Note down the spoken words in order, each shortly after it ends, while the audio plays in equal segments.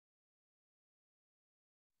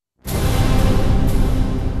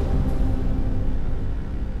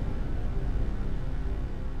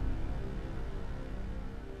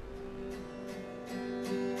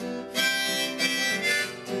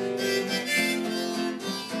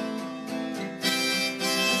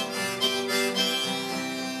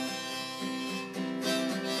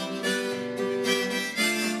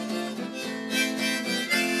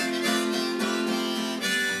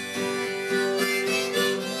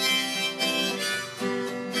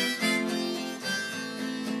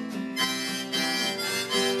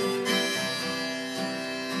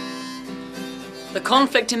The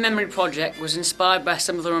Conflict in Memory project was inspired by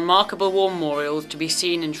some of the remarkable war memorials to be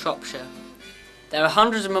seen in Shropshire. There are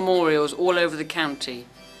hundreds of memorials all over the county.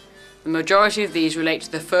 The majority of these relate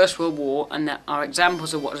to the First World War and are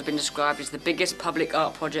examples of what has been described as the biggest public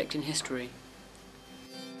art project in history.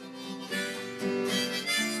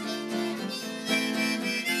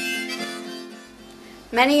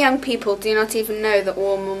 Many young people do not even know that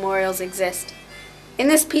war memorials exist. In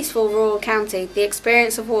this peaceful rural county, the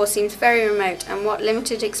experience of war seems very remote, and what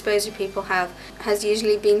limited exposure people have has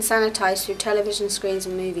usually been sanitised through television screens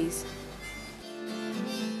and movies.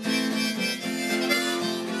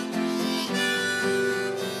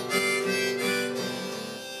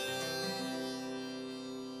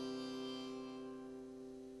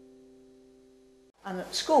 And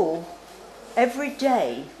at school, every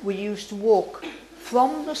day we used to walk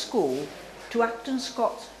from the school to Acton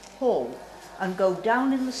Scott's Hall and go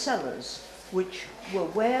down in the cellars, which were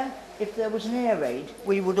where, if there was an air raid,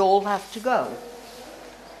 we would all have to go.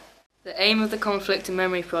 The aim of the Conflict in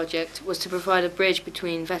Memory project was to provide a bridge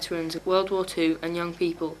between veterans of World War II and young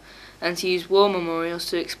people, and to use war memorials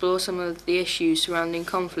to explore some of the issues surrounding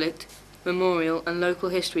conflict, memorial and local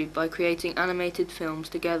history by creating animated films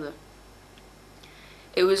together.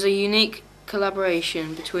 It was a unique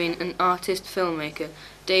collaboration between an artist-filmmaker,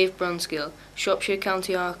 Dave Brunskill, Shropshire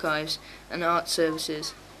County Archives and Art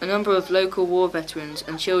Services, a number of local war veterans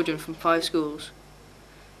and children from 5 schools.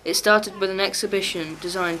 It started with an exhibition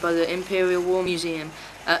designed by the Imperial War Museum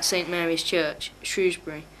at St Mary's Church,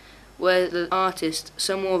 Shrewsbury, where the artists,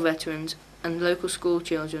 some war veterans and local school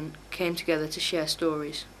children came together to share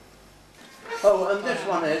stories. Oh, and this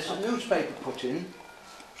one is a newspaper cutting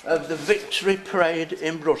of the Victory Parade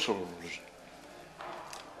in Brussels.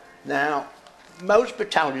 Now, most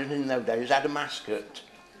battalions in those days had a mascot,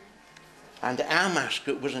 and our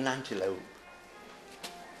mascot was an antelope.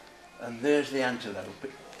 And there's the antelope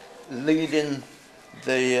leading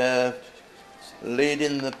the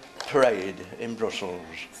parade in Brussels.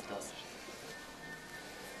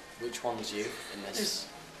 Which one's you in this?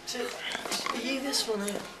 Are you this one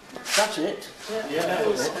here? That's it. Yeah.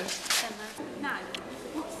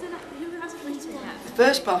 The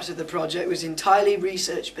first part of the project was entirely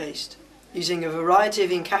research-based, using a variety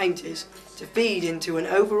of encounters to feed into an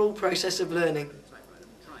overall process of learning.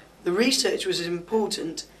 The research was as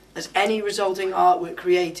important as any resulting artwork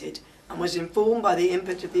created and was informed by the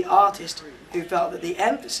input of the artist, who felt that the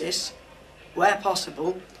emphasis, where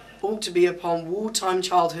possible, ought to be upon wartime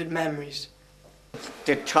childhood memories.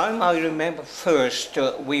 The time I remember first,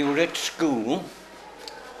 we were at school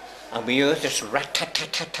and we heard this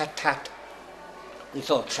rat-tat-tat-tat-tat. We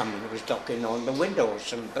thought someone was knocking on the window or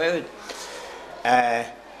some bird.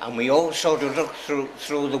 And we all sort of looked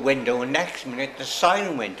through the window, and next minute the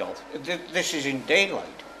siren went off. This is in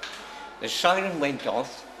daylight. The siren went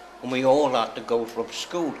off and we all had to go from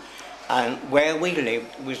school. And where we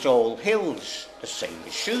lived was all hills, the same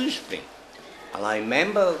as Shrewsbury. And I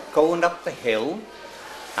remember going up the hill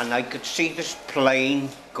and I could see this plane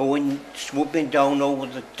swooping down over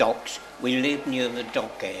the docks. We lived near the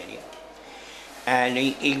dock area. And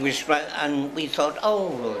he was, and we thought, oh,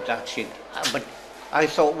 well, that's it. But I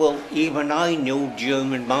thought, well, even I knew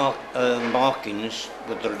German markings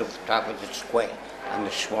with the Luftwaffe, the square and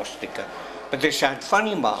the swastika. But this had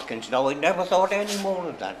funny markings. Now, I never thought any more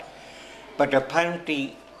of that. But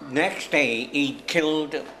apparently, next day, he'd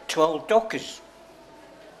killed 12 dockers.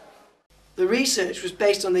 The research was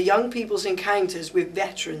based on the young people's encounters with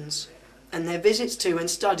veterans and their visits to and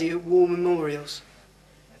study of war memorials.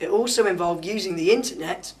 It also involved using the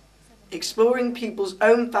internet, exploring people's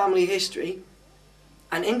own family history,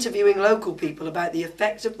 and interviewing local people about the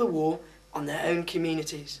effects of the war on their own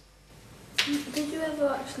communities. Did you ever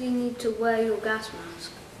actually need to wear your gas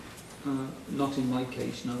mask? Not in my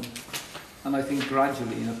case, no. And I think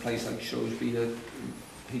gradually in a place like Shrewsbury,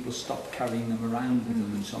 people stopped carrying them around with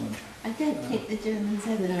them and so on. I don't think the Germans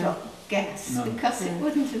ever got gas because it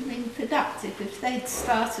wouldn't have been productive. If they'd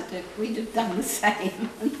started it, we'd have done the same.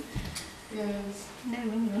 No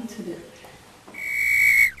one wanted it.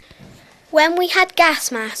 When we had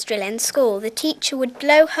gas mask drill in school, the teacher would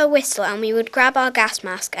blow her whistle and we would grab our gas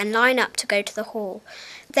mask and line up to go to the hall.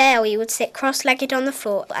 There we would sit cross-legged on the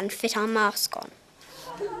floor and fit our mask on.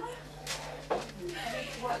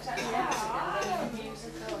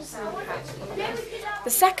 The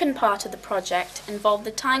second part of the project involved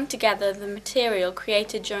the tying together of the material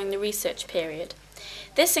created during the research period.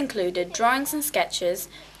 This included drawings and sketches,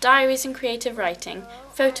 diaries and creative writing,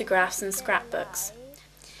 photographs and scrapbooks.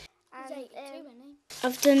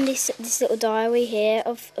 I've done this little diary here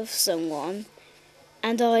of someone,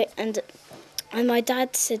 and my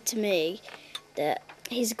dad said to me that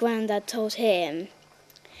his granddad told him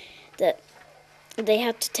that they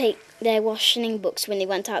had to take their rationing books when they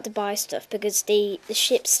went out to buy stuff because the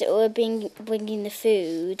ships that were bringing the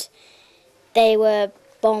food, they were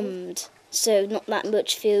bombed, so not that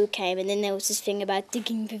much food came, and then there was this thing about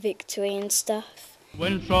digging for victory and stuff.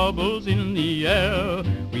 When trouble's in the air,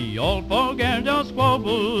 we all forget our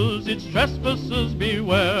squabbles, it's trespassers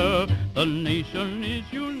beware, the nation is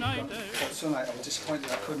united. Tonight I was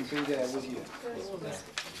disappointed I couldn't be there with you.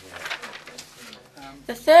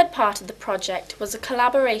 The third part of the project was a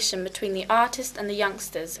collaboration between the artist and the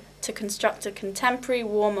youngsters to construct a contemporary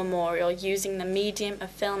war memorial using the medium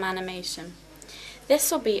of film animation. This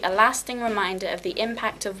will be a lasting reminder of the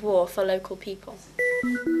impact of war for local people.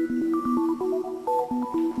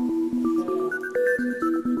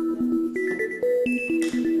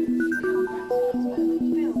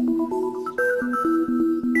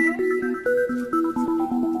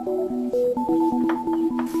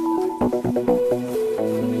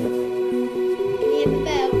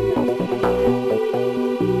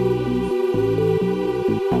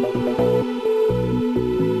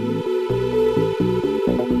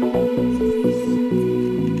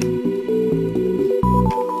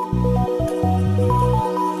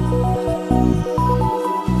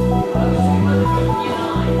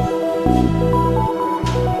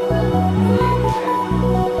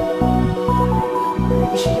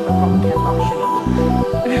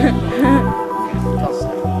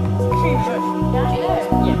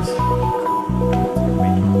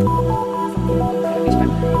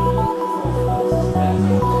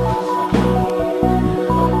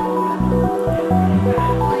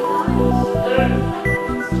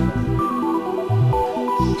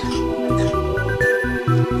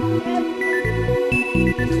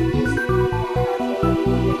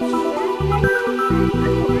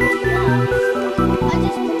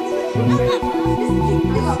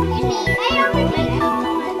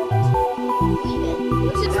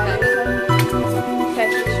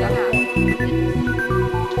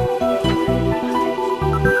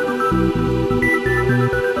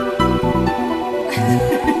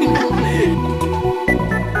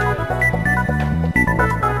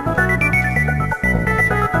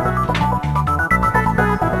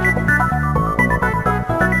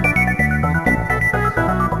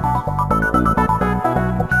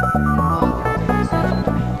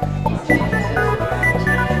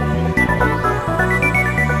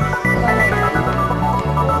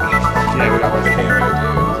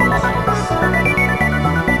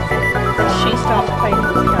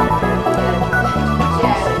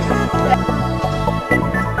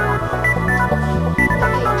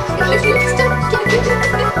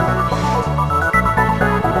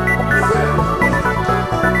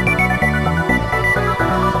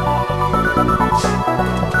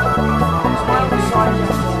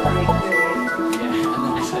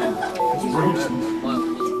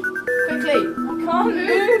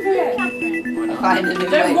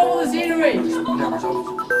 Don't roll the scenery!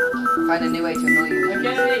 Find a new way to annoy you.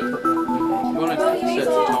 Okay!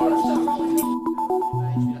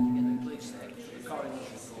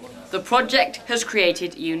 The project has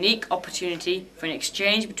created a unique opportunity for an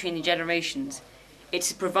exchange between the generations. It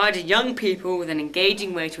has provided young people with an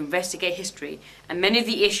engaging way to investigate history and many of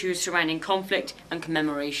the issues surrounding conflict and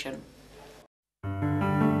commemoration.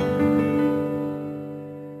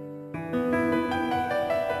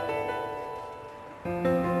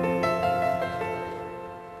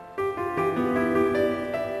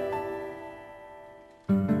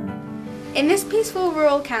 In this peaceful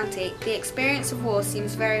rural county, the experience of war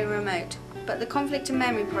seems very remote, but the Conflict and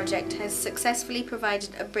Memory Project has successfully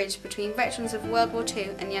provided a bridge between veterans of World War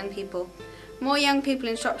II and young people. More young people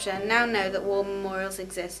in Shropshire now know that war memorials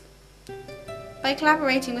exist. By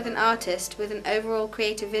collaborating with an artist with an overall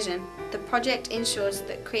creative vision, the project ensures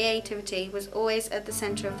that creativity was always at the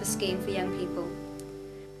centre of the scheme for young people.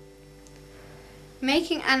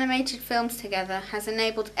 Making animated films together has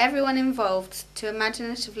enabled everyone involved to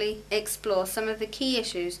imaginatively explore some of the key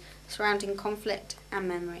issues surrounding conflict and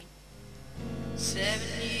memory. 7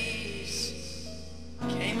 years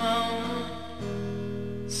came on,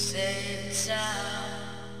 said sound.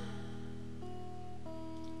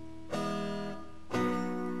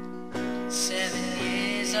 7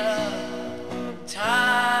 years of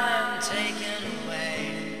time taken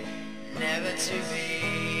away, never to be.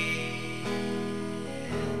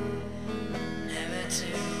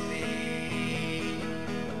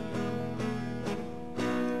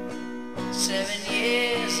 7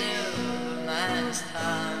 years of